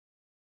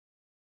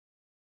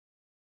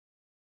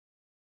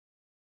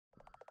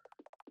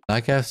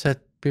Like I've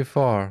said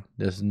before,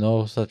 there's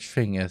no such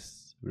thing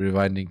as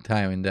rewinding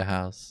time in the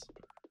house.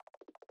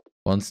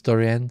 One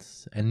story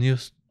ends, a new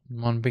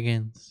one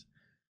begins.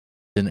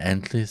 It's an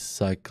endless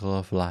cycle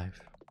of life.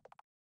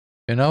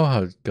 You know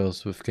how it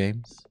goes with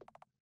games.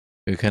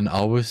 You can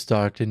always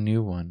start a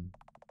new one.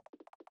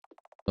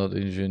 Not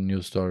in a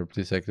new story.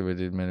 Please activate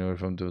it manually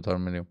from the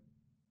TheRMan menu.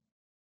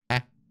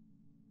 Ah.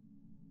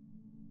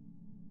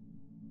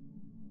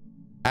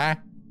 Ah.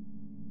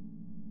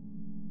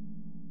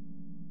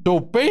 So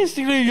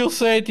basically you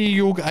said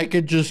I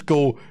can just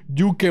go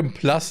New Game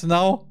Plus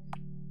now?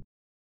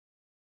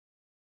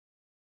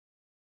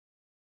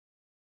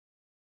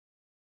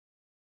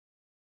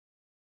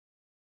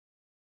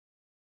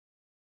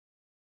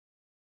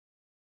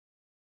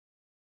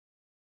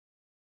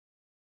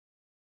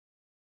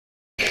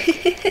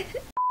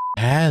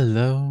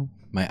 Hello,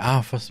 my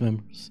Alphas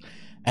members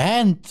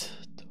and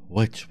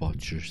Twitch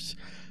watchers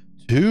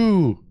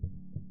to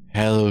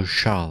Hello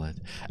Charlotte,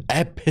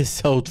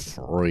 episode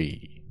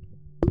 3.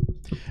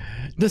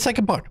 The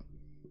second part.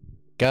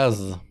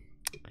 Because,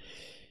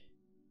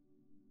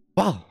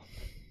 well,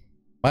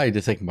 why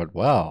the second part?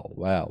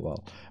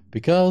 Well.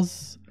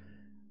 Because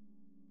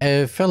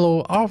a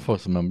fellow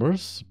Alphas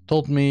members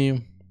told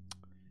me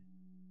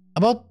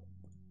about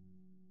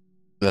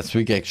last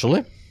week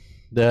actually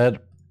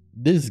that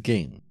this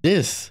game,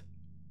 this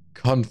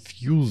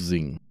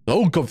confusing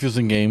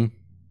game,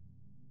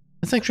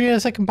 it's actually a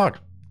second part.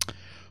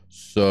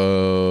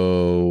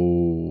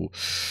 So,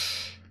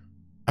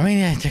 I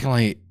mean, I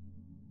technically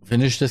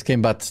finished this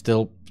game, but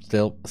still,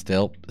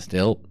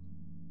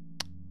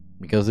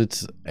 because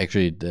it's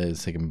actually the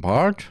second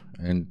part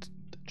and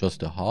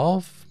just a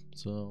half.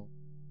 So,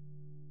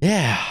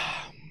 yeah.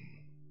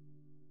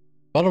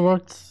 In other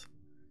words,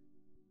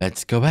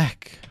 let's go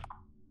back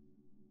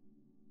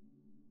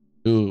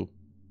to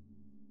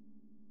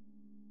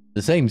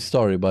the same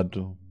story, but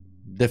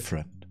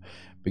different,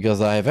 because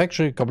I have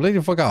actually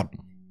completely forgotten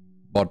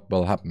what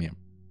will happen here.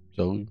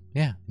 So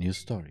yeah, new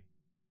story.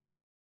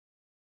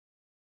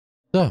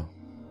 So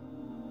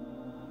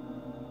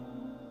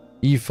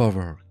Eva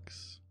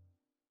works.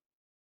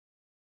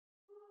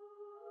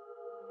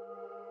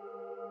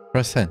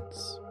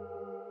 Presents.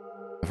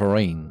 Eva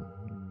Rain.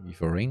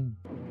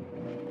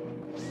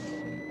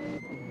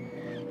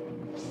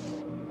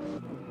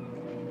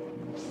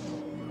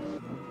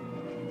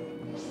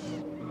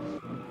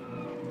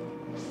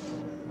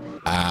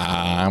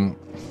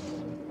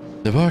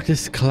 The world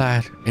is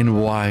clad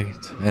in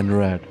white and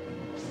red.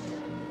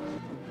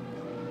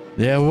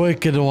 The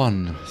awakened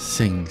one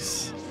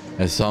sings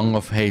a song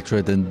of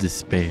hatred and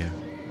despair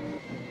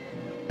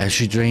as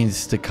she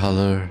drains the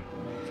color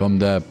from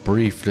their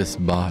briefless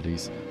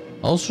bodies.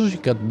 Also, she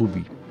got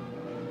booby.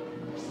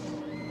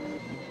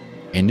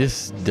 In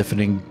this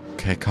deafening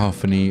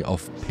cacophony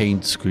of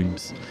pain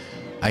screams,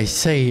 I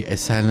say a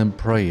silent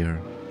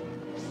prayer.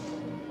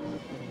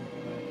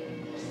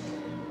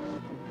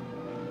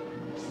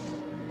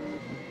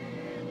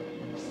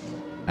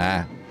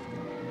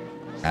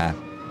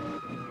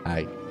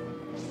 Hi.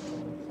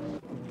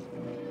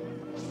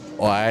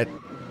 What?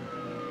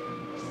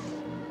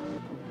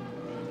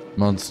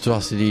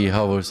 Monstrosity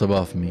hovers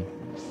above me,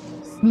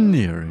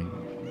 sneering.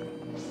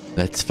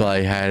 Let's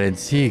play hide and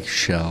seek,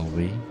 shall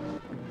we?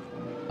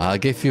 I'll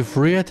give you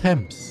 3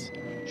 attempts.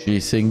 She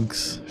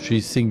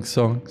sings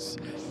songs,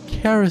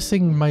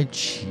 caressing my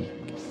cheek.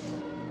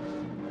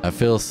 I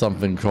feel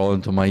something crawl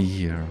into my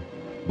ear,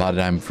 but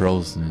I'm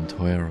frozen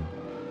into error.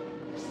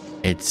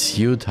 It's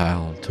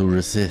futile to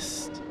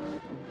resist.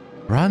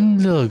 Run,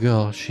 little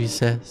girl, she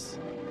says.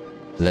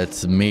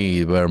 Let's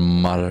meet where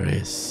mother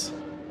is.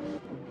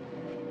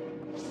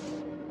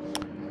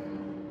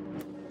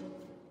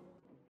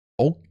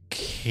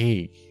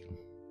 Okay.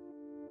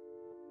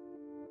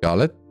 Got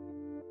it?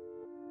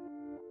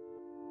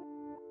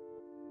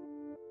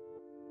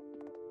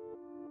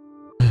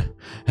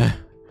 I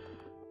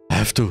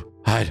have to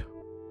hide.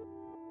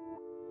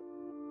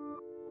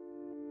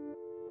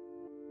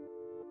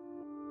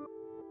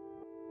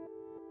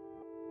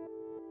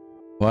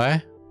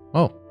 Why?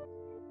 Oh,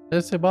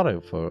 there's a body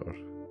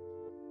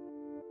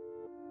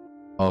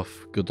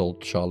of good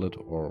old Charlotte,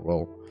 or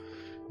well,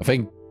 I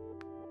think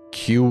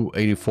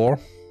Q84.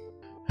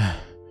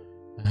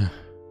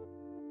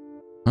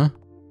 Huh?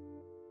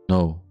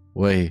 No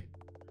way.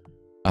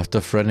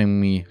 After threatening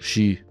me,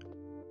 she...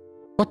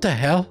 What the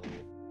hell?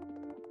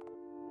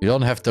 You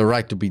don't have the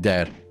right to be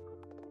dead.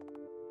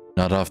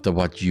 Not after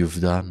what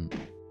you've done.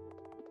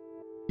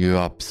 You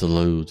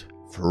absolute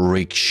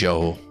freak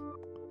show.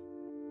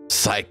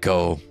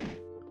 Psycho.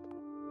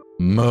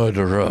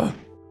 Murderer.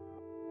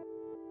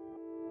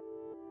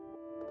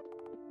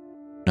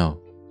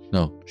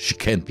 No, she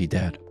can't be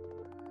dead.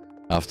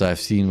 After I've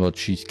seen what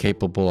she's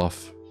capable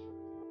of.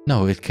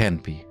 No, it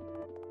can't be.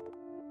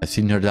 I've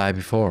seen her die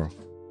before.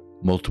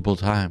 Multiple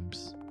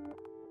times.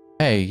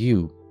 Hey,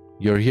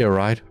 you're here,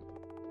 right?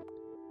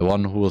 The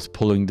one who was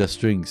pulling the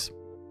strings.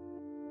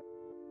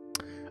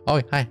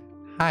 Oh, hi.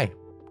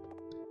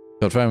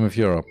 Confirm if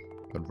you're up.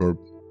 Confirm.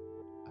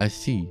 I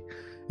see.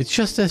 It's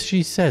just as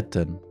she said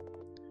then.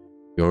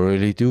 You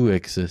really do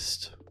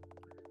exist.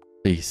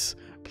 Please,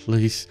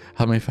 please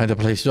help me find a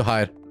place to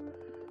hide.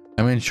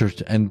 I'm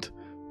injured and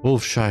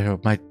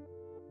Wolfshire might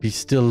be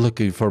still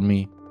looking for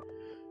me.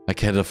 I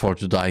can't afford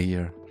to die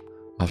here.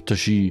 After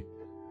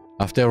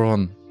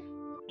everyone.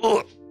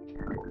 Oh,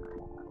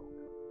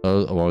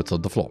 it's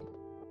on the floor.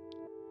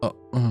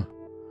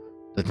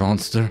 That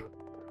monster.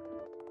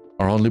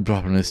 Our only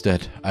problem is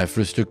that I've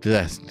restricted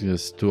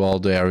access to all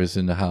the areas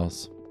in the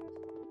house.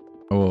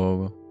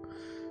 Oh,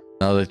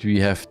 now that we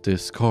have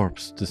this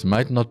corpse, this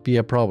might not be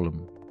a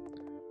problem.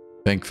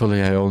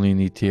 Thankfully, I only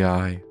need the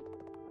eye.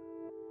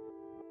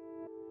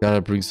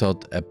 Gara brings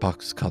out a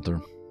box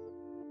cutter.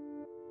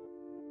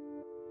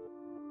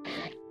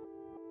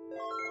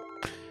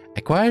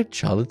 Acquired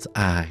Charlotte's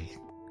eye.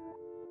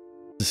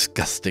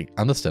 Disgusting.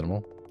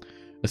 Understandable.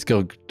 Let's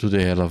go to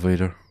the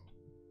elevator.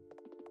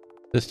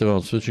 This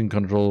develops switching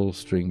control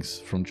strings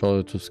from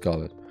Charlotte to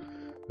Scarlet.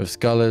 With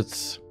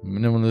Scarlet's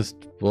minimalist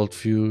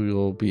worldview,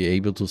 you'll be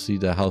able to see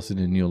the house in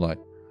a new light.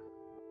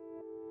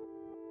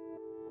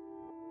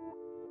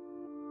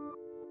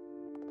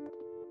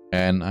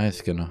 An eye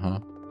scanner, huh?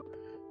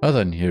 Oh,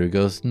 then here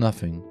goes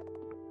nothing.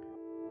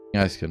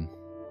 Eye scan.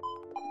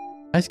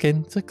 Eye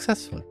scan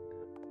successful.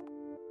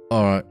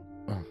 Alright.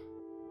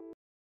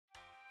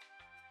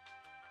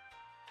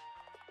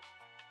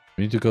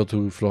 We need to go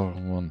to floor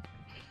 1.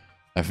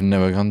 I've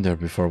never gone there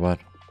before, but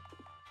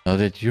now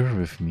that you're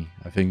with me,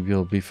 I think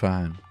we'll be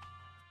fine.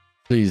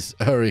 Please,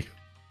 hurry.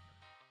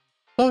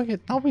 So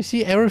now we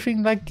see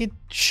everything like it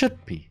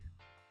should be.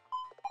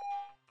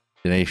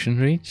 Destination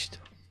reached.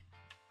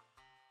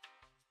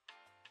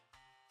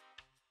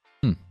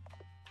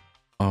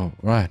 Oh,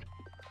 right.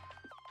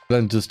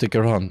 Plan to stick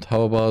around.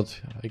 How about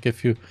I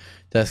give you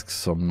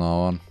tasks from now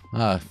on?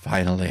 Ah,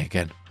 finally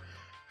again.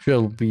 Sure,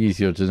 it'll be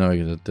easier to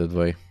navigate it that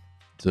way.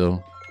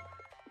 So,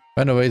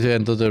 find a way to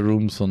enter the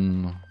rooms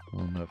on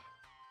F.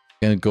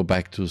 Can go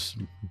back to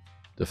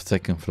the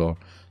second floor.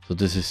 So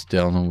this is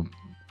the only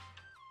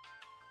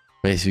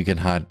place we can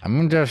hide. I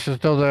mean, there's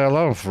still the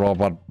lower floor,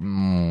 but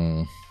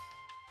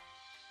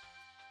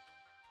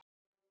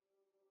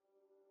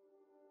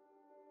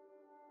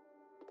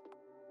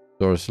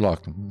door is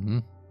locked.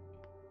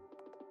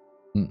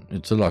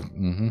 It's a lock.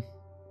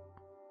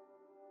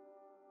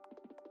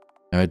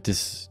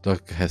 This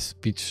lock has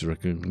speech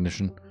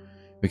recognition.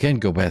 We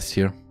can't go past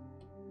here.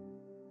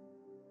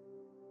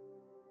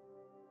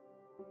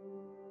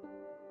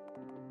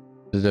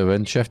 Is it a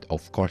vent shaft?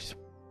 Of course.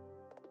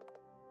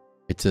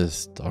 It's a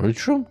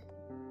storage room?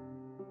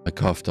 I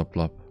coughed up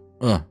loud.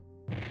 Oh,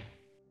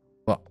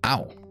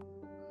 ow.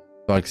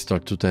 Sparks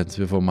start to dance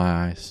before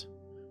my eyes.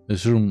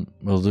 This room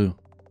will do.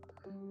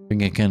 I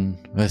think I can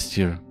rest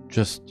here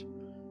just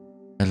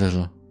a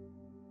little.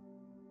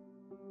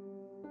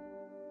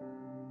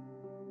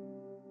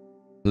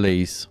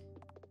 Please.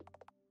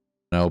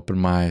 When I open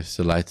my eyes,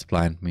 the lights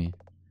blind me.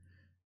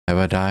 Have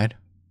I died?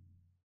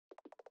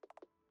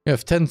 You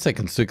have 10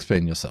 seconds to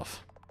explain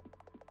yourself.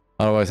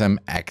 Otherwise, I'm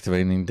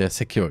activating the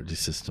security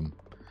system.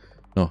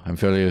 No, I'm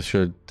fairly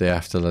sure the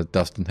afterlife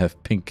doesn't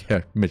have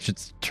pink-haired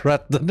midgets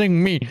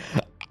threatening me.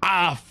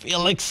 Ah,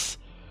 Felix!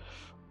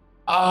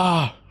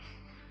 Ah!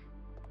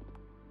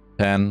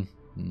 10,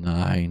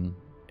 9,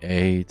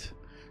 8.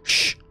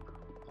 Shh!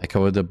 I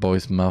covered the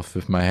boy's mouth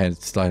with my hand,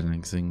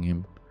 silencing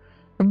him.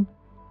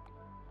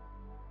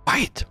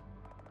 Wait!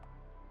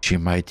 She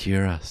might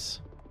hear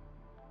us.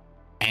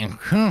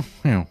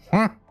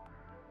 What?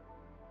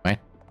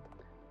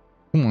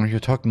 Whom are you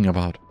talking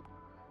about?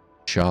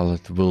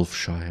 Charlotte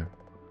Wolfshire.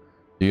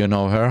 Do you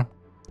know her?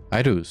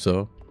 I do,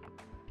 so.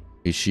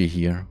 Is she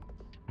here?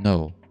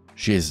 No,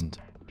 she isn't.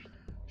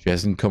 She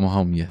hasn't come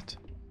home yet.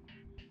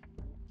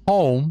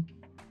 Home?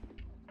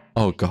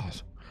 Oh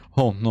god.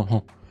 Oh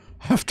no.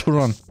 I have to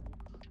run.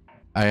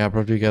 I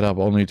abruptly get up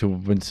only to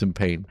wince in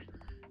pain.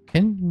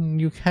 Can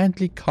you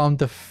kindly calm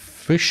the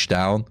fish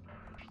down?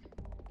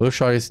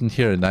 Wolfshire isn't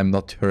here and I'm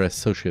not her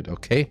associate,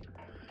 okay?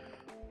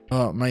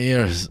 Oh, my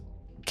ears.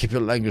 Keep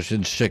your language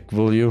in check,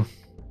 will you?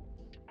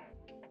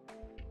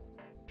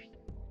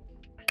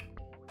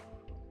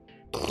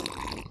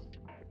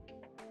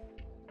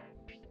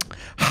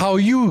 How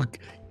you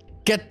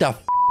get the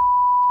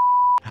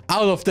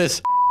out of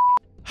this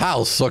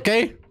house,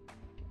 okay?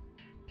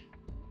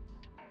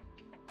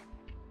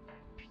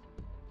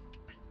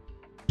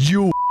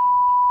 You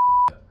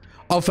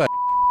of a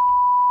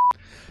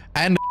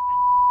and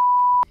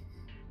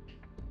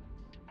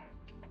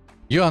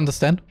you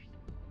understand?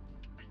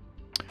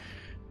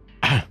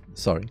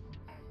 Sorry.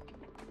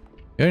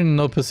 You're in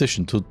no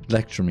position to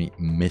lecture me,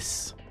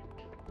 miss.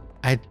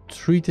 I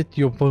treated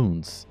your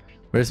wounds.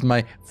 Where's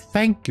my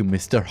thank you,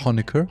 Mr.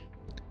 Honecker?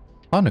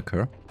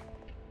 Honecker?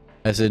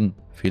 As in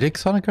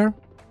Felix Honecker?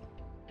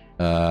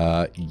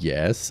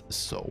 Yes,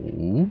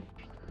 so...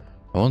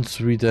 I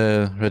once read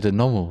a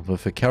novel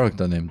with a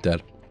character named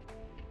that.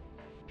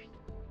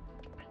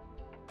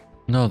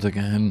 Not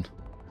again.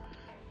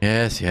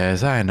 Yes,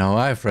 I know,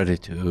 I've read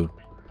it too.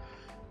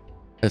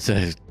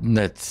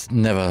 Let's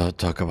never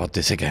talk about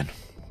this again.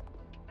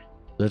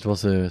 That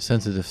was a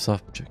sensitive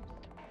subject.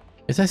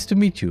 It's nice to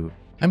meet you.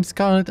 I'm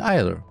Scarlet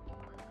Eiler.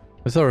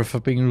 I'm sorry for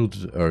being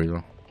rude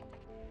earlier.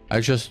 I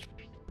just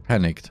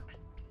panicked.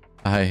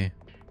 Alright,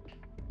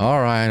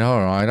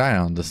 I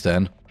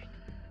understand.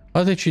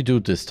 What did she do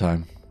this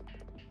time?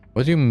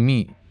 What do you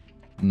mean?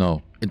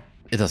 No, it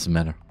doesn't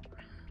matter.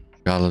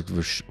 Charlotte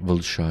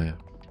Wilshire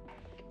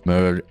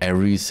murdered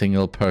every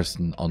single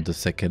person on the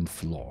second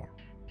floor.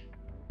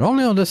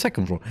 Only on the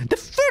second floor. The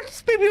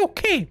first may be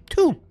okay,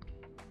 too.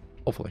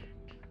 Hopefully.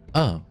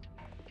 Oh,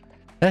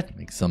 that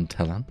makes some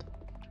talent.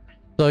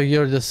 So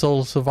you're the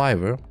sole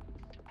survivor?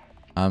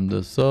 I'm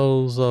the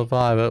sole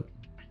survivor.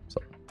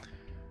 Sorry.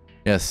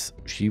 Yes,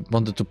 she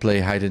wanted to play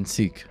hide and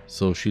seek,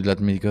 so she let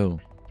me go.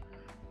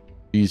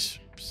 She's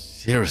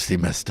seriously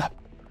messed up.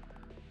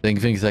 Saying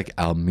things like,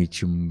 I'll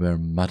meet you where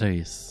mother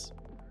is.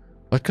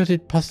 What could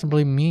it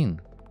possibly mean?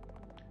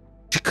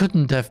 She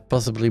couldn't have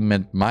possibly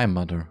meant my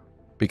mother,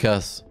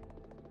 because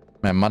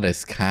my mother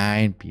is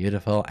kind,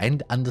 beautiful,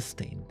 and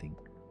understanding.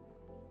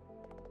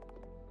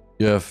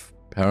 You have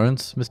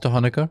parents, Mr.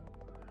 Honecker?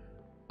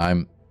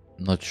 I'm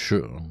not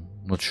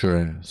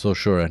so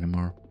sure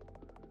anymore.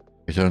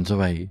 He turns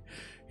away,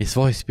 his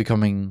voice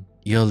becoming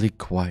eerily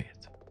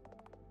quiet.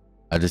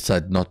 I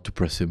decide not to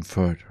press him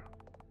further.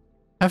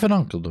 I have an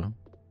uncle though.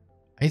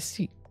 I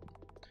see.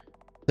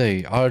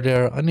 Say, are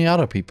there any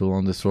other people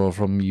on this road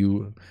from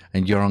you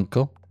and your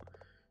uncle?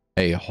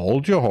 Hey,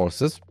 hold your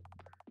horses.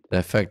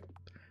 The fact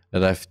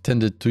that I've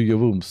tended to your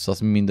wounds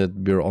doesn't mean that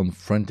we're on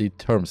friendly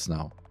terms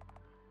now.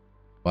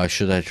 Why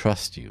should I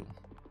trust you?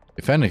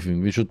 If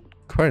anything, we should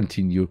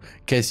quarantine you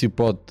in case you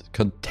brought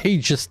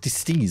contagious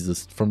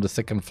diseases from the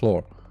second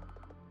floor.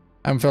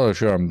 I'm fairly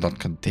sure I'm not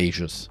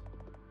contagious.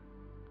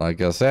 Like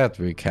I said,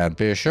 we can't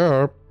be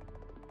sure.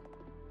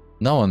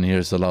 No one here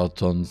is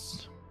allowed on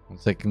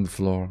second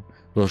floor,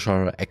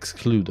 Wilshire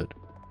excluded.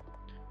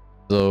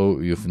 So,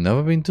 you've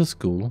never been to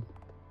school?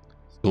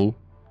 School?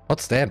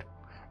 What's that?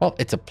 Well,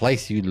 it's a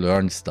place you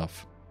learn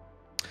stuff.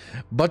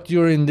 But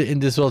you're in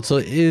this world, so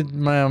it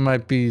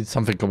might be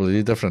something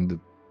completely different.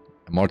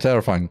 More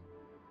terrifying.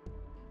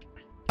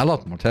 A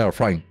lot more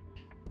terrifying.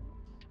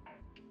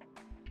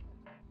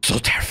 So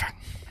terrifying.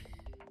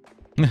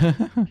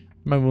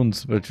 My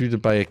wounds were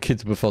treated by a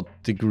kid without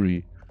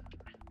degree.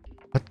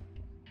 What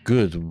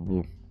good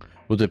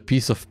would a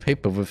piece of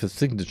paper with a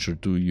signature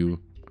do you?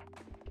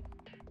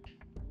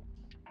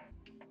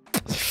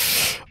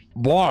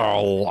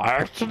 Well,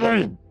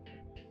 actually,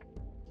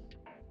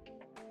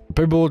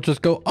 people will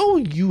just go, oh,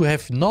 you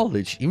have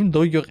knowledge, even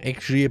though you're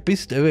actually a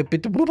bit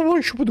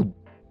in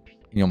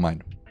your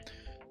mind.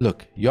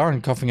 Look, you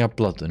aren't coughing up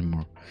blood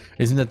anymore.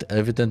 Isn't that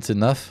evidence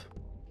enough?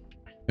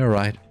 You're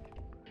right.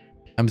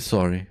 I'm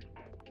sorry.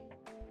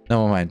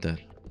 Never mind that.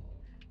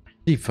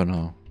 Leave for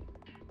now.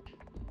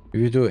 If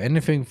you do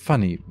anything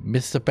funny,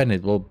 Mr.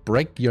 Bennett will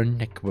break your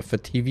neck with a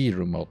TV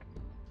remote.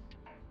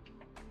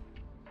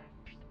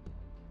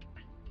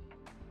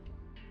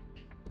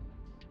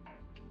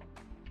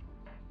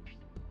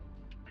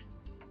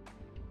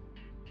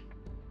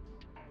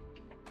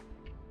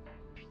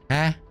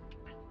 Huh?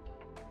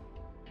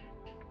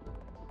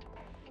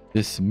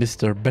 This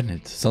Mr.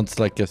 Bennett sounds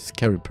like a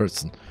scary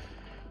person.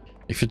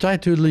 If you try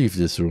to leave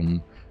this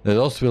room, the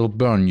dust will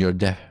burn you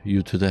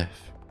to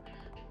death.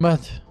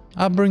 But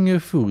I'll bring you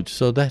food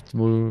so that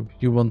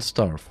you won't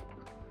starve.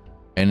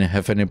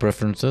 Have any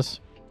preferences?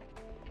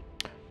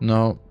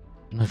 No,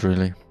 not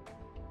really.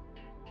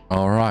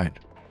 Alright.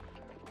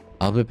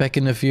 I'll be back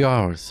in a few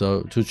hours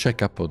to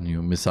check up on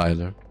you, Miss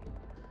Eiler.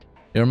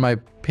 You're my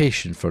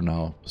patient for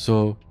now,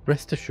 so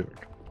rest assured.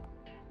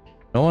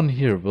 No one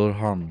here will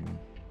harm you.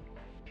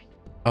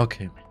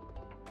 Okay.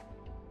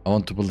 I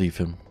want to believe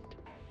him.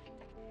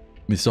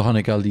 Mr.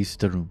 Honecker leaves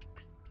the room.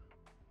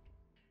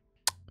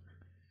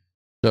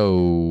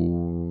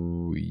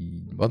 So,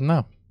 what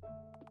now?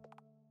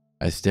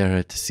 I stare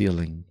at the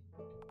ceiling.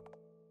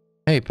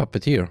 Hey,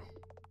 puppeteer.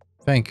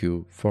 Thank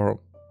you for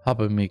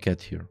helping me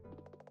get here.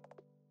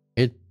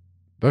 It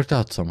worked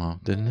out somehow,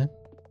 didn't it?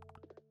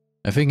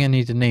 I think I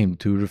need a name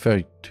to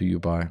refer to you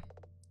by.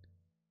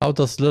 How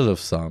does Lilith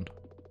sound?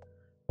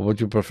 Or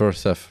would you prefer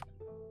Seth?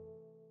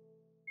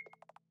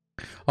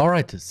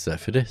 Alright,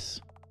 Seth it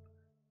is.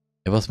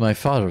 It was my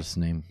father's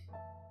name.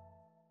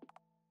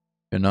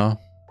 You know,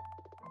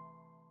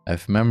 I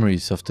have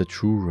memories of the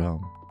true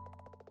realm.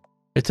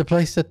 It's a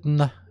place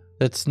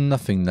that's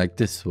nothing like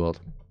this world.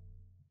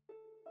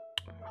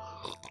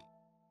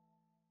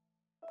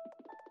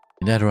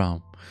 In that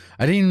realm,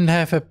 I didn't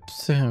have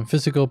a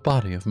physical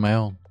body of my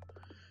own.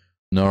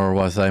 Nor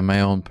was I my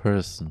own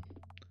person.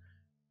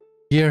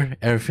 Here,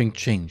 everything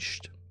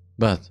changed.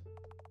 But,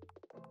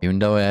 even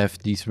though I have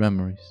these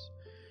memories,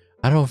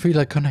 I don't feel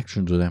a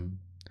connection to them.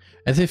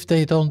 As if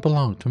they don't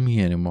belong to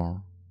me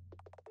anymore.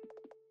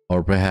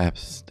 Or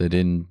perhaps they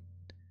didn't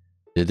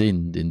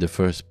in the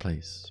first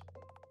place.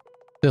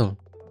 Still,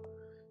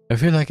 I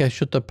feel like I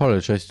should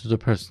apologize to the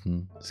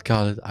person,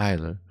 Scarlet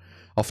Eiler,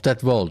 of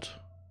that world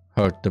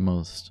hurt the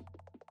most.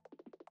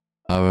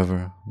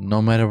 However,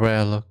 no matter where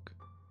I look,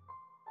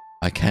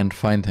 I can't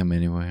find him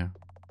anywhere.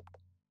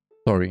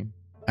 Sorry,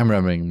 I'm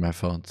remembering my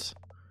phones.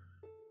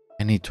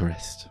 I need to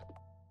rest.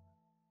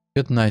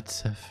 Good night,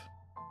 Seth.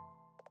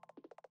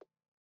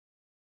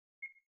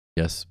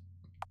 Yes.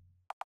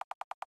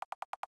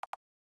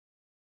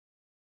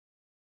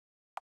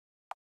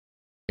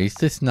 Is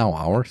this now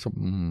ours?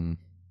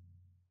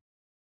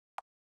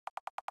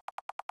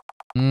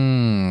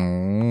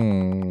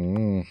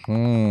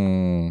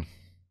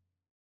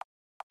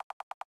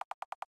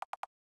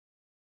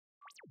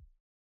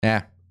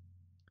 Yeah.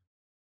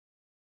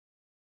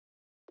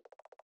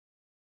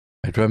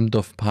 I dreamt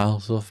of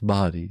piles of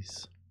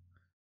bodies,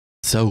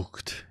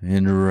 soaked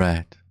in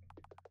red,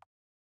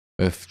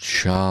 with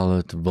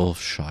Charlotte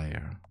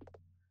Wolfshire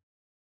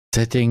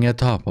sitting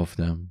atop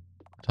them.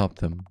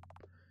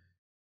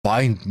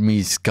 Find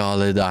me,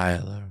 Scarlet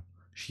Isler,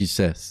 she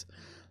says.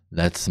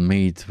 Let's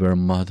meet where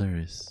mother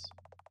is.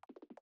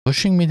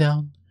 Pushing me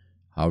down,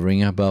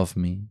 hovering above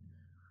me,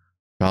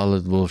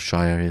 Charlotte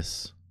Wolfshire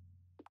is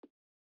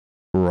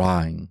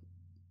crying.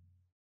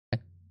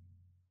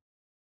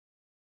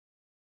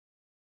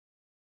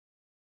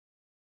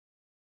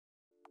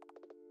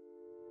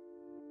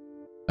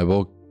 I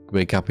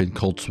wake up in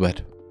cold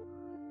sweat.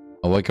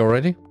 Awake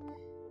already?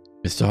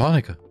 Mr.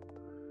 Honecker.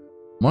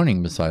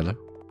 Morning, Miss Eiler.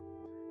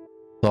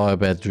 Saw a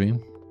bad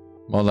dream.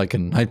 More like a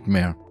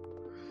nightmare.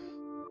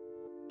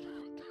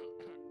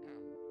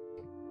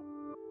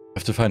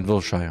 Have to find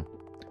Wilshire.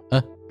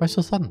 Why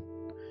so sudden?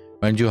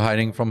 Weren't you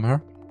hiding from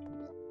her?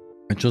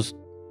 I just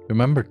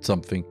remembered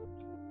something.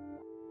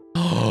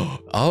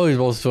 Oh, it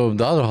was from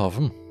the other half.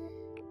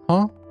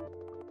 Huh?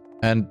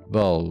 And,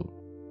 well,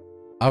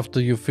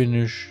 after you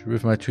finish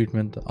with my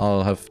treatment,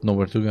 I'll have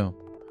nowhere to go.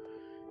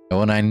 The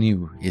one I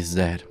knew is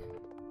dead.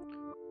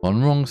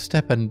 One wrong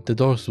step and the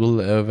doors will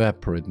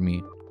evaporate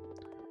me.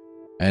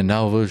 And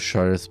now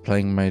Wilshire is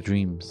playing my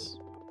dreams.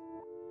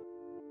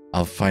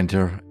 I'll find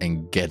her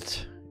and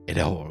get it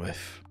over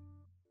with.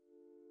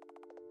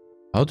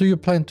 How do you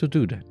plan to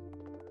do that?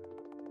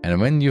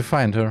 And when you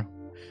find her,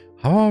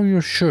 how are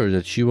you sure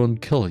that she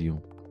won't kill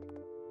you?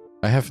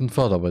 I haven't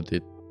thought about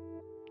it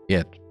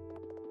yet.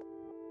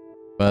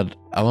 But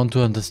I want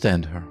to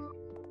understand her.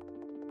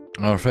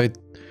 I'm afraid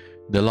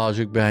the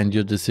logic behind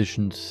your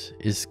decisions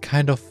is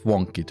kind of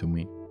wonky to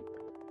me.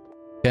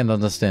 Can't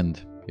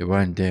understand. You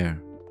weren't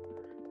there.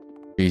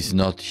 She's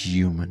not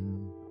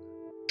human.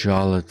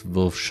 Charlotte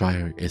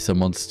Wolfshire is a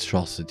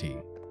monstrosity.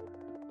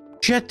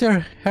 She had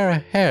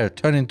her hair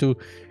turn into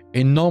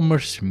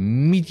enormous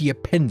meaty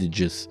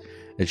appendages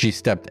that she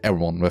stabbed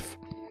everyone with.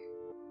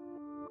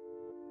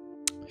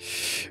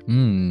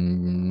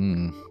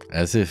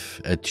 As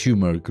if a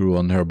tumor grew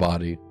on her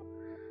body.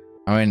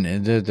 I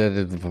mean,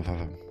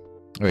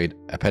 wait,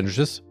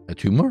 appendages? A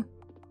tumor?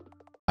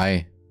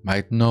 I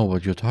might know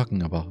what you're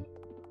talking about.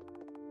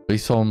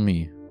 Please follow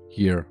me.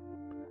 Here.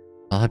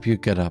 I'll help you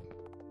get up.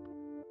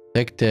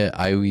 Take the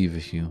IV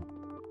with you.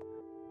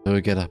 So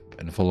get up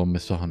and follow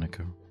Mr.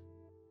 Honecker.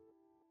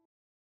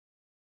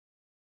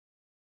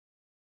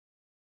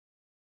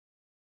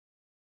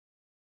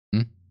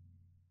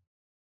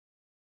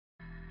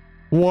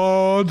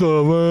 What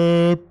the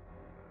web?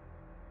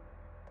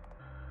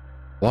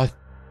 What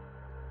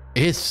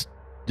is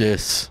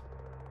this?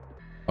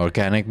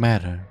 Organic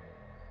matter.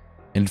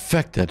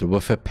 Infected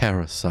with a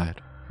parasite.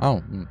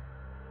 Oh.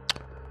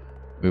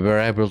 We were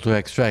able to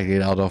extract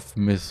it out of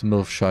Miss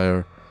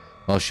Wolfshire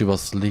while she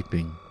was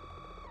sleeping.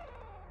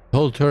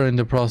 Told her in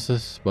the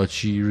process, but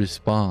she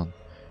respawned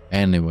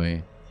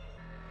anyway.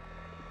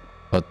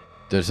 But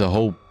there's a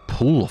whole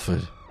pool of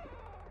it.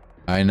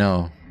 I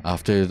know.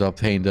 After it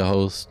obtained the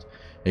host,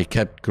 it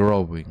kept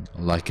growing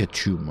like a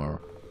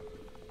tumor.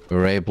 We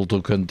were able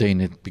to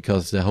contain it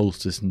because the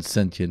host isn't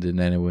sentient in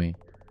any way.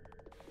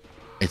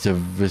 It's a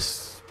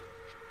visceral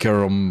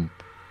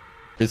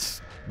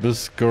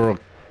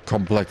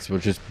complex,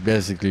 which is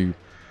basically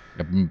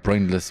a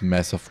brainless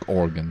mess of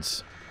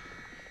organs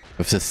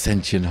with a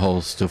sentient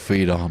host to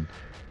feed on.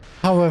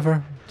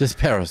 However, this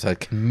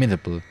parasite can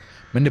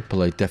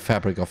manipulate the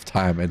fabric of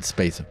time and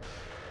space.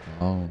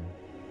 Oh.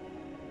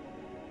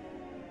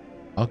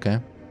 Okay.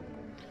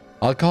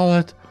 I'll call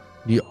it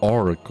the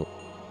Oracle.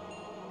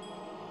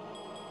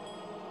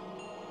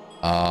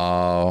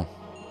 Oh.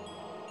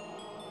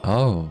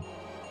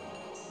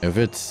 If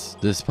it's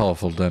this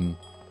powerful, then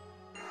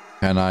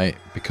can I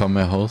become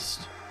a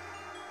host?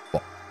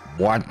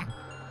 What?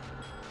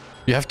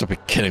 You have to be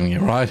kidding me,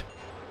 right?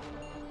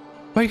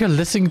 Were you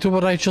listening to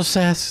what I just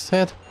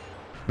said?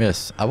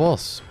 Yes, I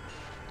was.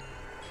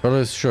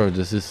 Fairly sure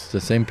this is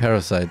the same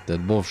parasite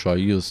that Wolfshire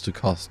used to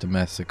cause the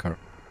massacre.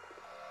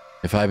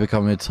 If I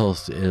become its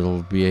host,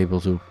 it'll be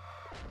able to...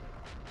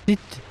 Did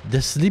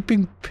the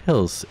sleeping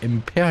pills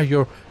impair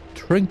your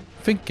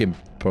thinking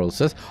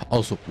process?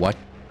 Also, what?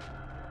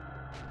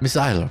 Miss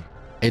Eiler,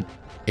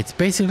 it's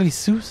basically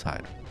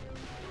suicide.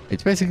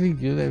 It's basically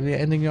you're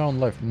ending your own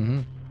life.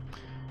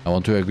 I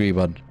want to agree,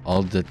 but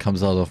all that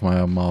comes out of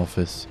my mouth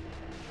is...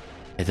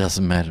 It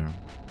doesn't matter.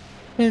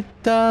 It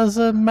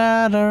doesn't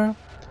matter.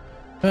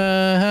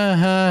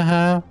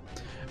 I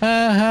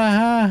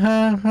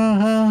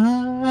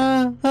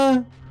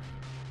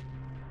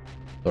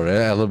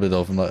bit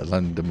of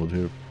lighting the mood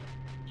here.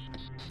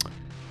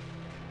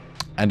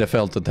 And I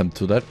failed attempt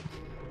to that.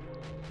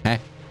 Huh?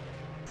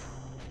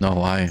 No,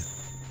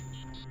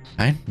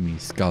 Find me,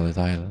 Scarlet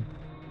Island.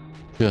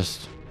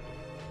 Just,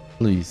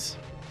 please.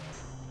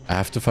 I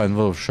have to find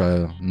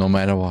Wolfshire, no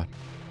matter what.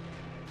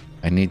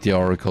 I need the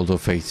Oracle to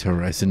face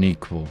her as an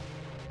equal.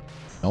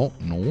 No.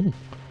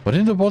 What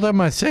in the world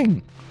am I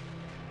saying?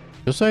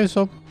 You say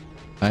so.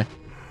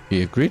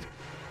 He agreed.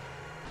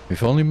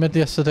 We've only met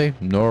yesterday,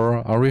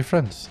 nor are we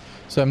friends.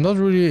 So I'm not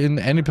really in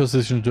any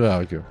position to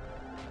argue.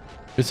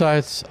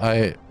 Besides,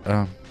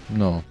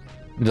 no,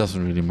 it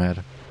doesn't really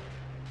matter.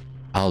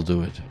 I'll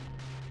do it.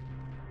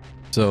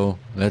 So,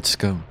 let's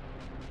go.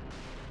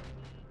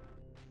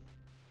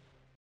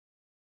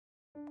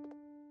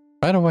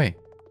 By the way,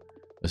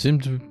 I seem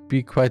to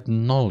be quite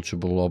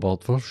knowledgeable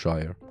about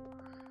Wolfshire.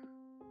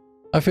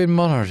 I've been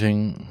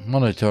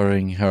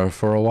monitoring her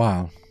for a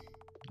while.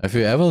 Have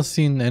you ever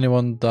seen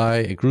anyone die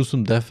a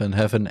gruesome death and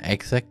have an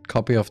exact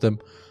copy of them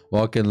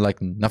walk in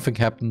like nothing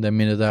happened a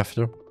minute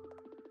after?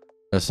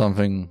 There's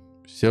something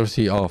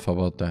seriously off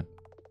about that.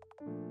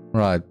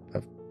 Right,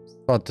 I've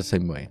thought the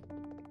same way.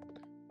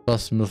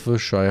 Plus, Miss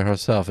Wolfshire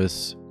herself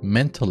is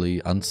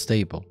mentally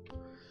unstable.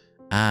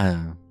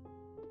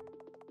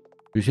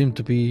 You seem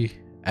to be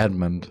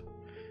adamant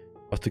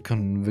of the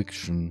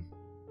conviction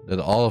that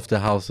all of the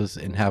house's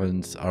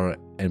inhabitants are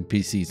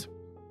NPCs.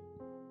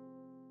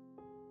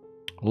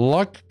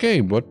 Like the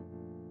game, what?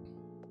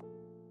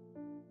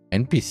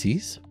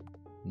 NPCs?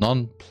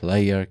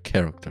 Non-player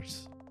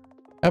characters.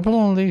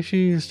 Apparently,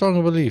 she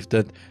strongly believes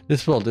that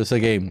this world is a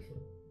game.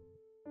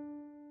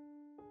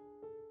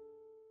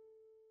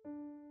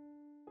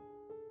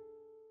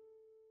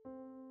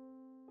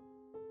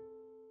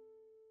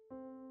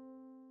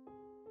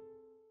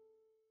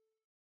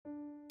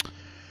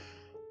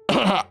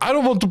 I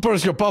don't want to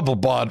burst your bubble,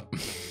 but...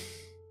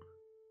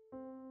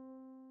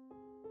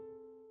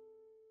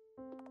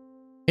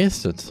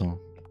 Is that so?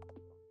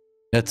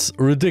 That's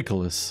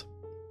ridiculous.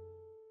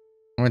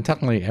 I mean,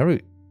 technically,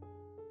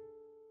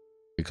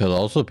 it could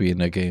also be in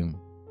a game.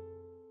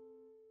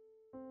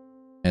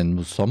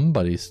 And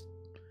somebody's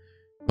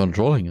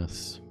controlling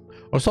us.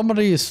 Or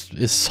somebody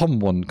is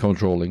someone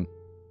controlling.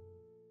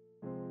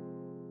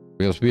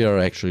 Because we are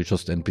actually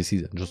just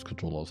NPCs and just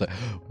control us.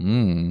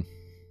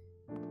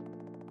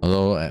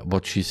 Although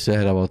what she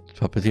said about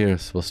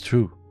puppeteers was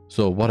true.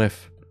 So what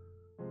if?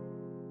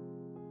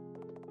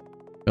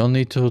 We'll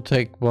need to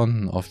take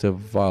one of the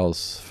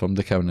vials from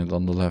the cabinet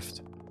on the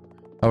left.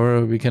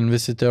 However, we can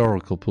visit the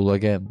Oracle Pool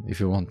again if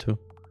you want to.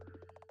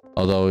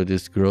 Although it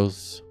is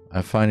gross,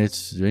 I find it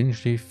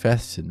strangely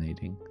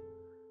fascinating.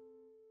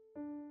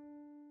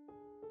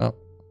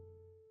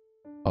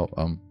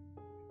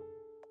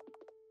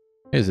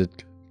 Is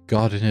it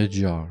God in a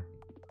jar?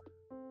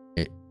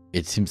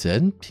 It seems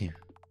empty.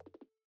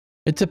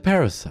 It's a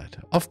parasite.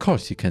 Of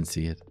course you can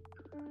see it.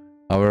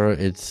 However,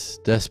 it's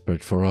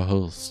desperate for a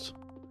host.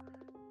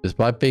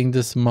 Despite being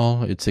this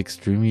small, it's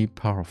extremely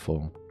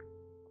powerful.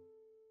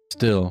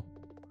 Still,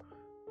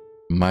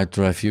 it might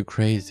drive you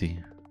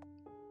crazy.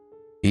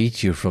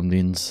 Eat you from the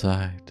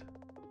inside.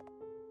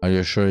 Are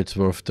you sure it's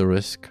worth the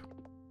risk?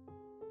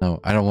 No,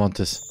 I don't want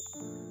this.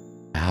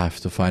 I have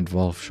to find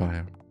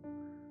Wolfshire.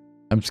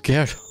 I'm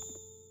scared.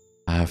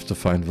 I have to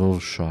find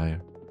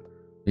Wolfshire.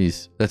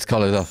 Please, let's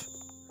call it off.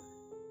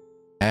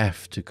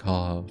 Have to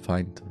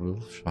find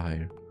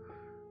Wolfshire.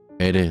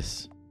 It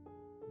is.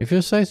 If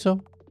you say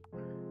so.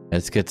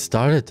 Let's get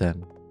started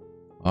then.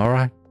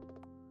 Alright.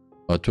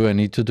 What do I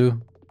need to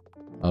do?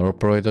 I'll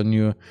operate on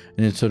you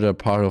and insert a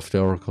part of the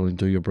Oracle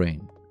into your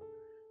brain.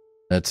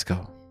 Let's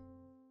go.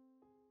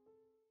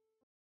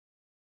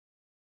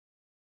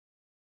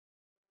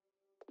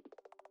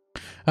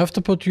 I have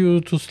to put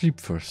you to sleep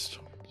first.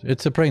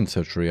 It's a brain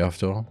surgery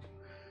after all.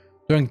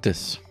 Drink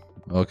this.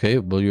 Okay,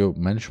 will you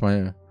manage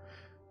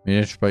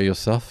by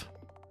yourself?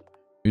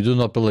 You do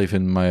not believe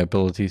in my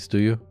abilities, do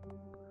you?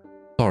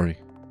 Sorry.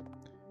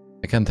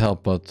 I can't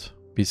help but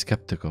be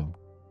skeptical.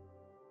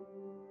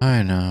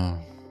 I know.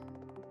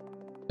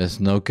 There's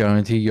no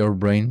guarantee your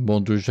brain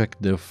won't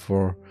reject the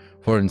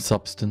foreign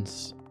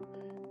substance.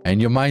 And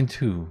your mind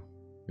too.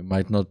 You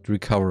might not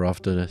recover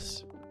after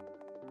this.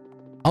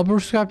 I'll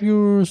prescribe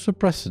you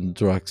suppressant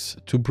drugs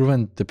to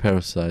prevent the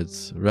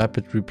parasite's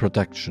rapid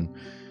reproduction,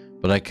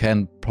 but I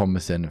can't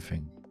promise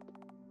anything.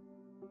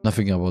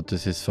 Nothing about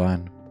this is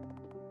fine.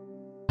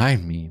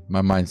 Behind me,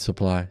 my mind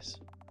supplies.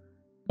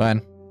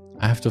 Fine,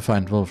 I have to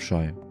find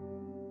Wolfshire.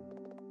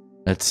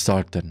 Let's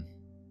start then.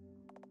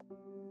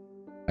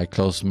 I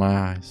close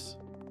my eyes.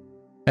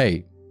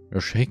 Hey,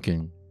 you're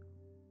shaking.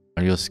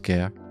 Are you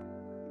scared?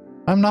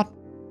 I'm not.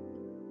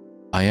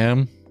 I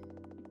am.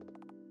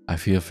 I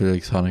feel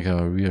Felix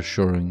Hanukkah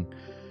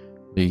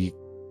reassuringly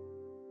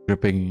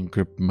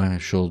grip my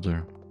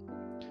shoulder.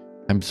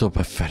 I'm so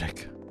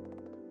pathetic.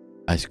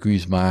 I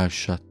squeeze my eyes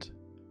shut,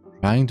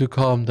 trying to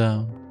calm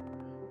down,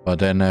 but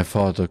then a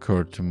thought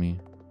occurred to me.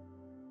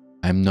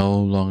 I'm no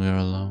longer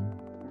alone.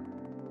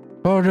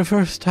 For the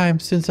first time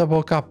since I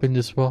woke up in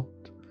this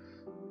world,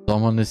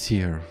 someone is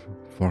here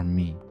for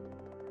me.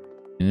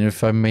 And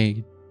if I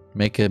make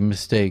a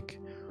mistake,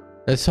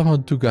 there's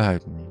someone to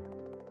guide me.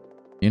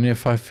 And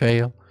if I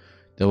fail,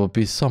 there will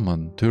be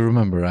someone to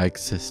remember I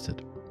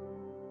existed.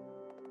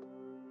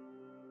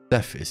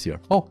 Death is here.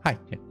 Oh, hi.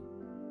 Yeah.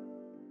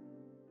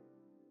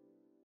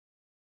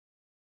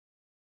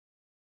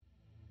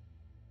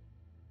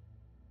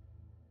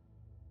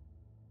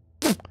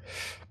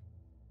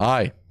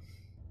 Hi.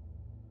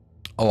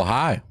 Oh,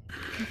 hi.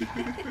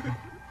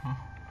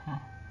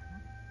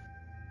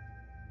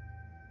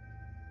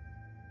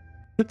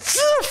 It's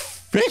a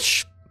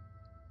fish.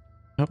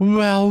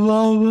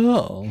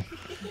 Well.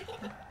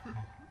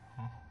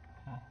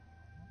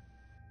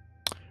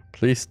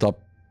 Please stop.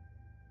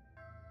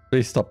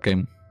 Please stop,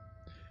 game.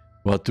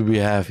 What do we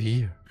have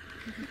here?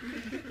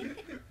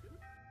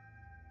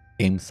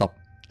 Game, stop.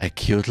 A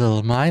cute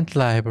little mind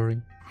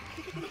library.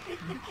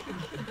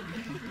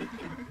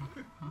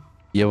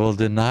 You will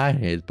deny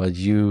it, but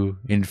you,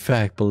 in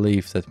fact,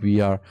 believe that we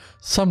are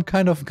some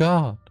kind of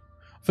god.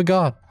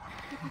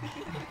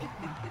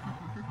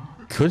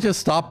 Could you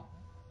stop?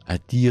 A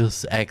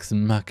deus ex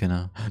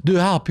machina to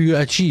help you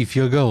achieve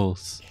your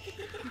goals.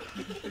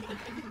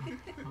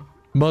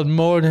 But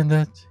more than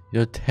that,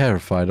 you're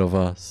terrified of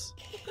us.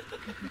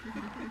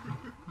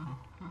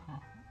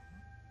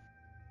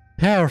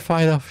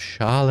 Terrified of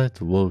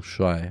Charlotte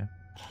Wilshire.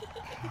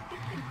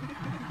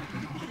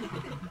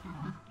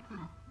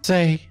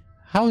 Say,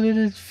 how did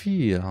it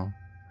feel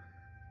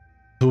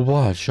to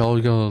watch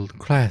all your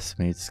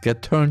classmates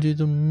get turned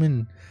into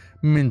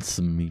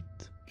mincemeat?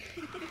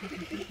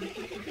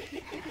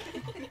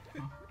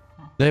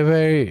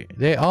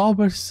 They all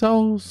were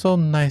so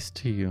nice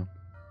to you,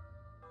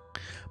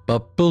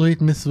 but bullied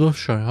Miss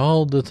Wilshire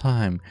all the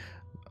time.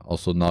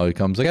 Also, now he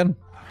comes again.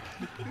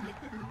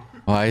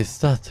 Why is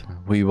that,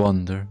 we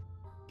wonder?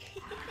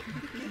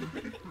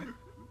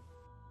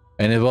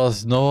 And it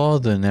was no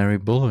ordinary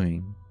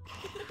bullying.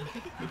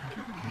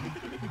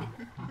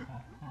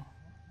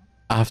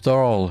 After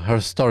all,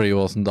 her story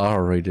wasn't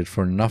R-rated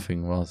for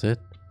nothing, was it?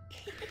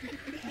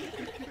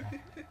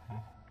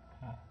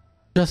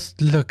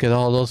 Just look at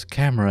all those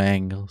camera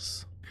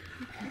angles.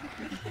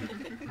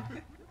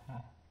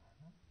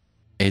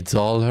 It's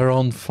all her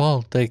own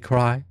fault, they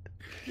cried.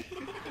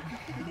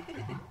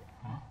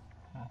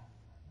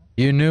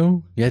 You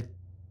knew, yet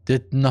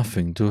did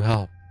nothing to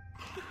help.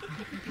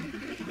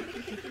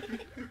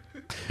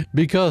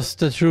 Because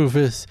the truth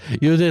is,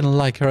 you didn't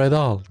like her at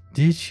all,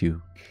 did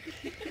you?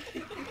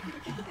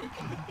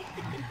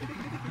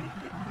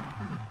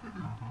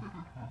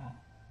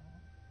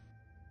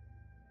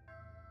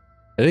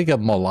 Did it get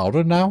more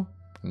louder now?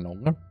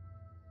 No.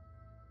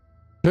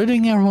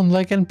 Treating everyone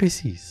like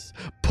NPCs,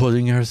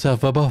 putting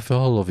herself above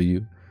all of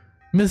you.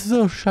 Miss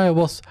Wilshire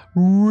was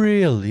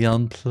really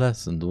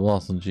unpleasant,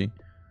 wasn't she?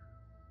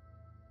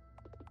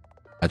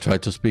 I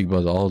tried to speak,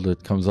 but all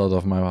that comes out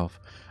of my mouth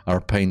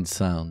are pain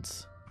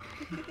sounds.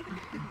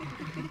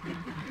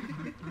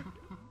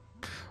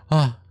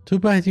 Ah, too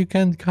bad you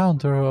can't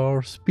counter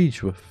our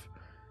speech with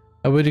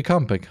a witty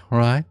comeback,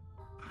 right?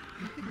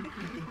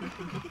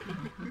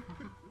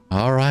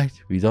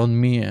 Alright, we don't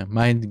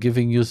mind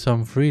giving you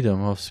some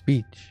freedom of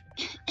speech.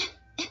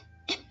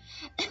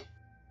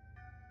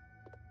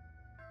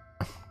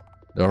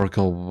 The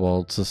oracle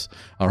waltzes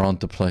around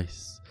the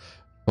place,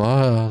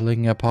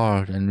 falling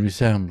apart and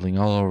resembling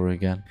all over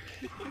again.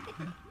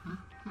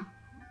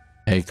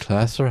 Hey,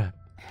 class rep.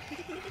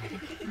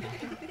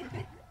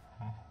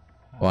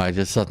 Why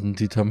the sudden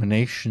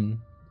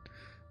determination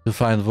to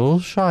find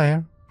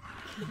Wilshire?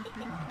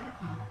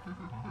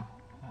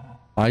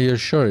 Are you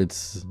sure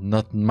it's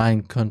not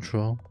mind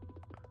control?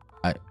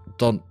 I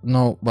don't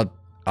know, but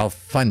I'll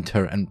find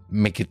her and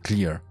make it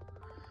clear.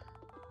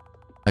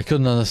 I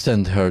couldn't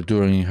understand her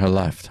during her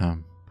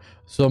lifetime,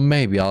 so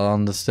maybe I'll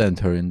understand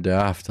her in the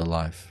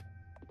afterlife.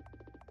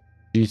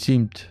 She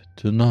seemed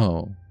to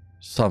know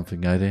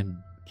something I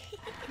didn't.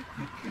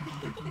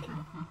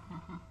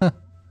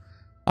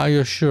 Are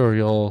you sure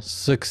you'll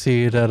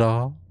succeed at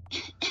all?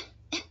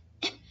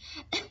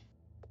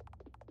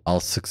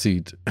 I'll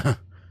succeed.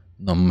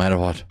 No matter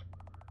what.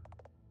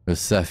 With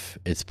Seth,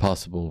 it's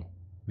possible.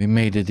 We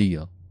made a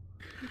deal.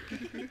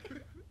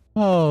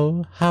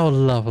 Oh, how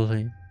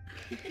lovely.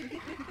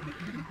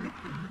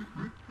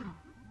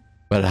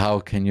 But how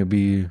can you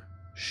be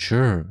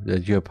sure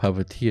that your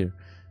puppeteer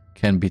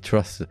can be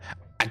trusted?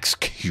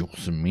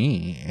 Excuse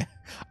me.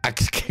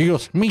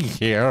 Excuse me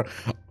here.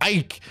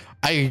 I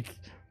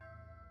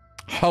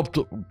helped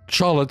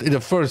Charlotte in the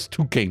first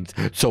 2 games.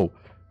 So,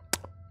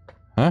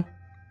 huh?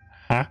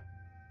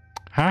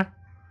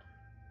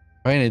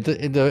 I mean,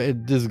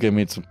 in this game,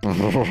 it's... I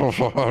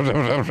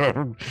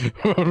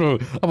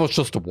was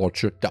just a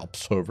watcher, the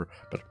observer.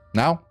 But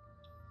now,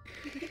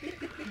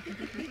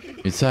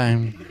 it's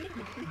time.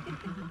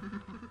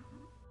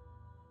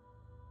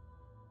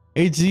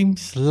 It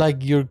seems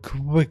like you're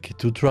quick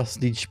to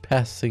trust each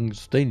passing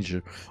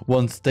stranger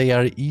once they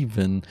are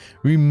even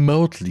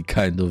remotely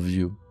kind of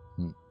you.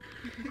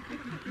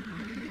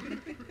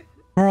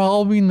 For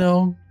all we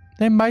know,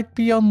 they might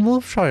be on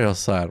Wilshire's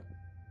side.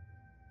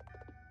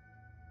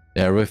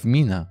 They're with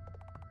me now.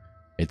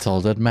 It's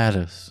all that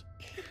matters.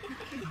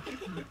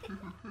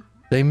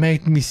 They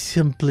made me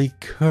simply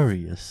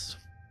curious.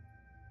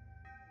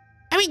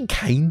 I mean,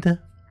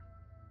 kinda.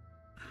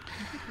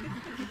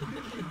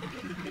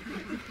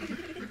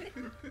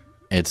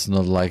 It's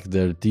not like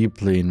they're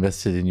deeply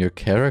invested in your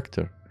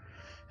character,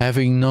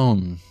 having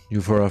known you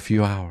for a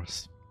few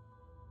hours.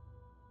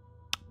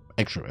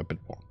 Actually, a bit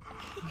more.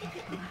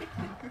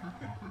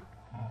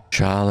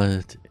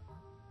 Charlotte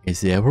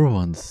is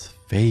everyone's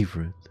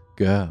favorite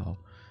girl.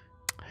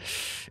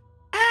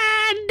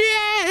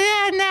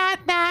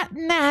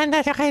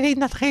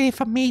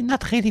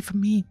 Not really for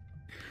me.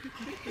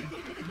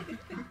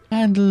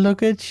 And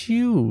look at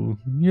you,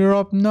 you're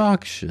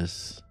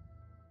obnoxious.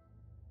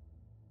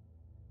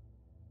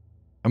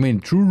 I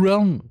mean, True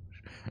Realm,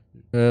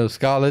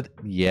 Scarlet,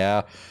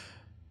 yeah.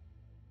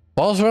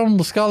 Boss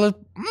Realm, Scarlet,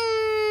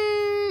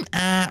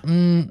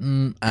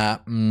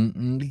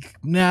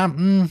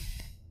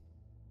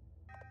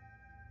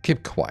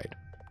 Keep quiet.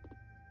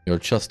 You're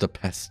just a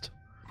pest.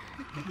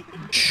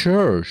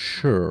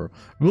 Sure.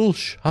 We'll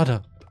shut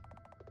up.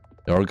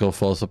 The oracle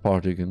falls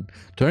apart again,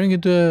 turning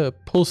into a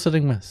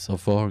pulsating mess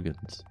of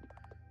organs.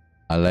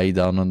 I lay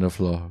down on the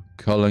floor,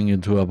 curling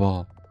into a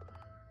ball.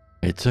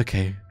 It's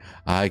okay.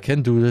 I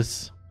can do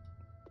this.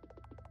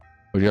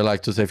 Would you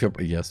like to save your...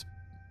 Yes.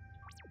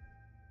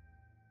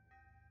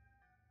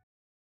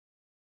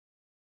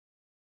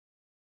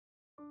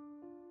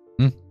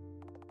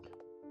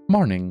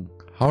 Morning.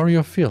 How are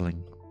you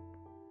feeling?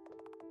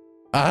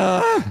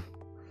 Ah!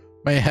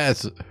 My head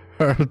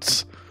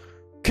hurts.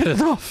 Get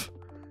it off.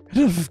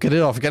 Get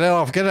it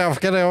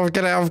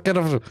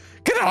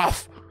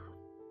off.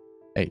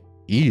 Hey,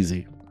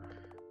 easy.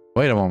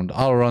 Wait a moment.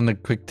 I'll run a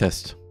quick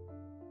test.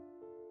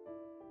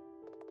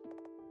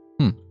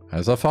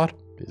 As I thought,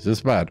 this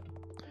is bad.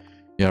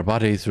 Your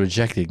body is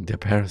rejecting the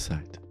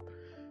parasite.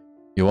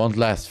 You won't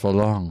last for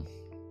long.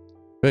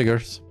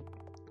 Figures.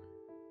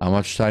 How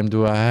much time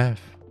do I have?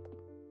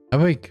 A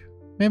week,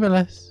 maybe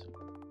less.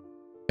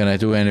 Can I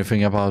do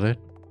anything about it?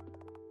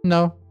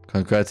 No.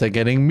 Congrats on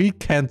getting meat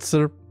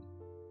cancer.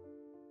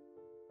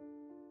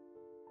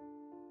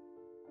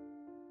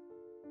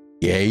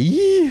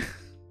 Yay!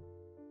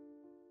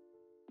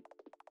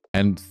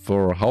 And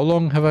for how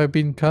long have I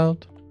been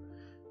culled?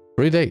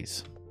 3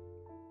 days.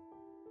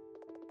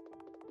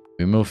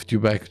 We moved you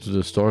back to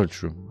the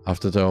storage room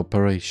after the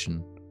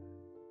operation.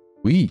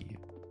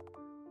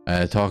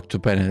 I talked to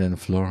Bennett and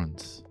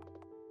Florence.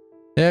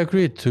 They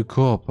agreed to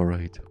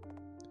cooperate.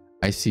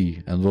 I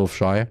see, and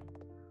Wolfshire?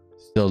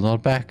 Still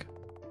not back.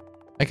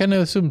 I can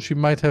assume she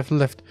might have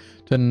left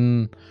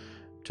to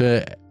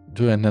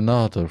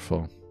another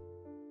phone.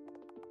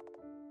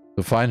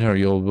 To find her,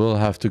 you will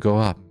have to go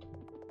up.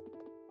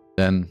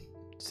 Then,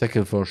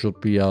 second floor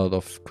should be out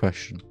of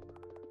question.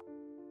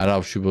 I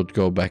doubt she would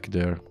go back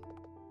there.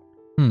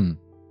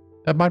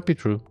 That might be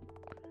true.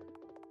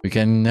 We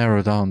can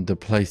narrow down the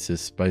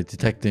places by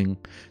detecting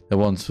the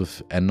ones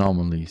with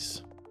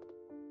anomalies.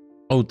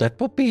 Oh,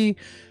 that would be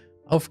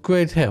of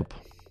great help.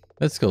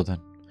 Let's go then.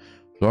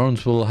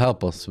 Florence will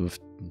help us with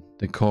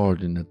the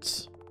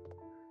coordinates.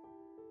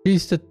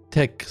 She's the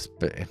tech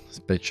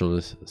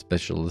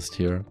specialist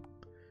here.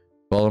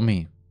 Follow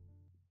me.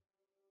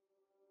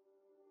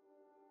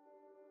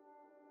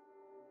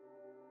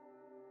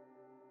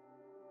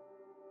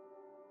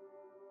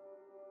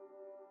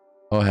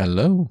 Oh,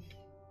 hello.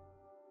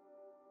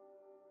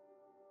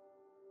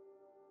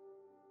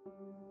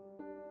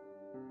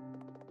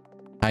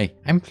 Hi,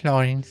 I'm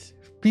Florence.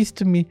 Pleased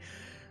to make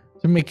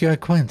your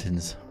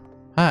acquaintance.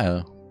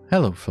 Hi,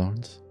 hello,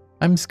 Florence.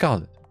 I'm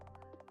Scarlet.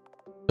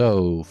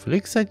 So,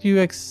 Felix said you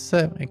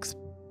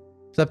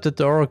accepted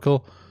the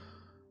Oracle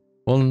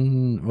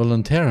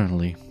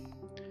voluntarily.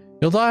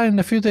 You'll die in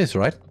a few days,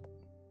 right?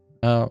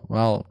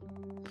 Well,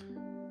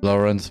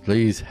 Florence,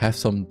 please have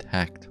some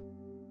tact.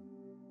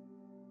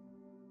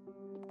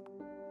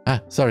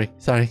 Sorry.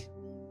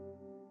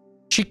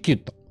 Shikyu.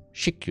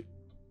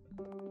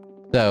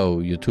 So,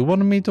 you two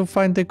wanted me to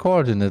find the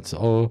coordinates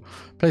or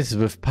places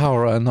with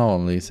power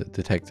anomalies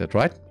detected,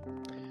 right?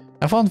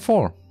 I found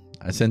 4.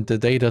 I sent the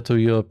data to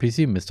your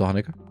PC, Mr.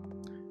 Honecker.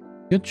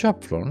 Good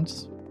job,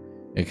 Florence.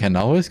 You can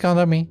always count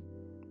on me.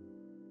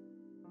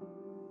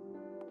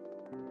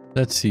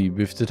 Let's see,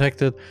 we've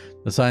detected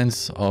the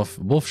signs of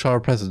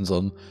Wolfshire presence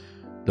on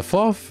the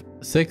 4th,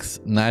 6th,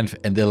 9th,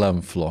 and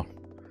 11th floor.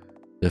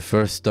 The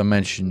first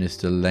dimension is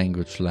the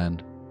language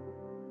land.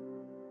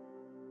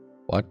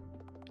 What?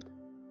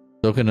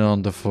 Looking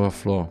on the 4th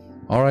floor.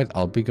 Alright,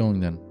 I'll be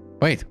going then.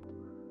 Wait!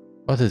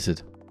 What is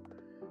it?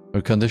 Her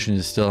condition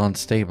is still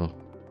unstable.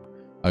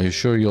 Are you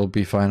sure you'll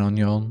be fine on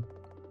your own?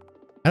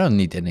 I don't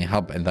need any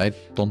help and I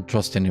don't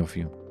trust any of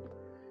you.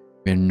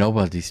 We're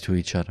nobodies to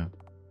each other.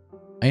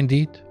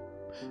 Indeed.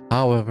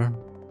 However,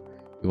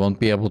 you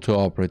won't be able to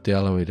operate the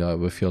elevator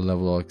with your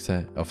level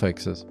of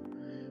access.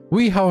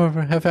 We,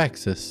 however, have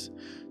access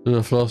to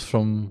the floors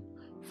from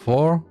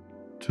 4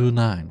 to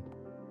 9.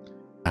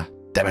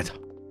 Damn it.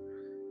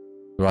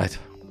 Right.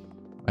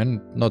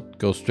 And not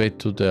go straight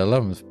to the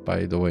 11th,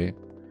 by the way.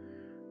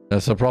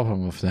 There's a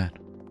problem with that.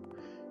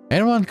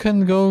 Anyone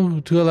can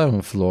go to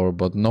 11th floor,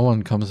 but no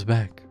one comes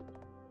back.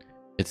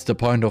 It's the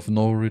point of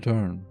no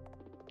return.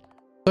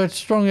 So it's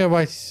strong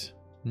advice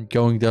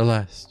going there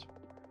last.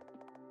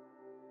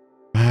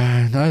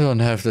 And I don't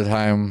have the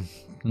time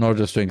nor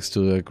the strength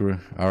to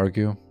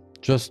argue.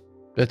 Just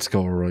let's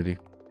go already.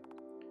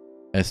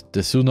 As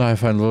the sooner I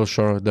find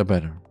Wilshire, the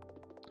better.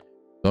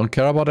 Don't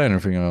care about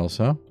anything else,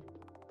 huh?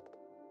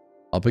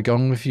 I'll be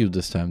going with you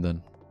this time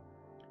then.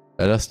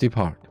 Let us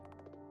depart.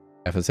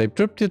 Have a safe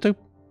trip, you two.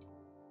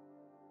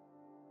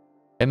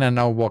 Can I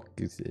now walk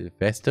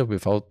faster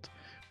without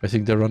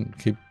pressing the run?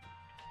 Keep.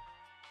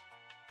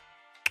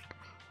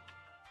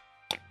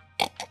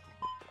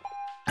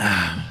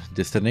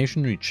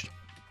 Destination reached.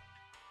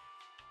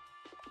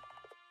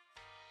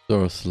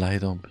 Doors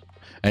slide open,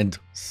 and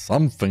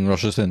something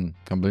rushes in,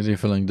 completely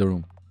filling the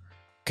room.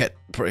 Get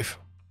brave.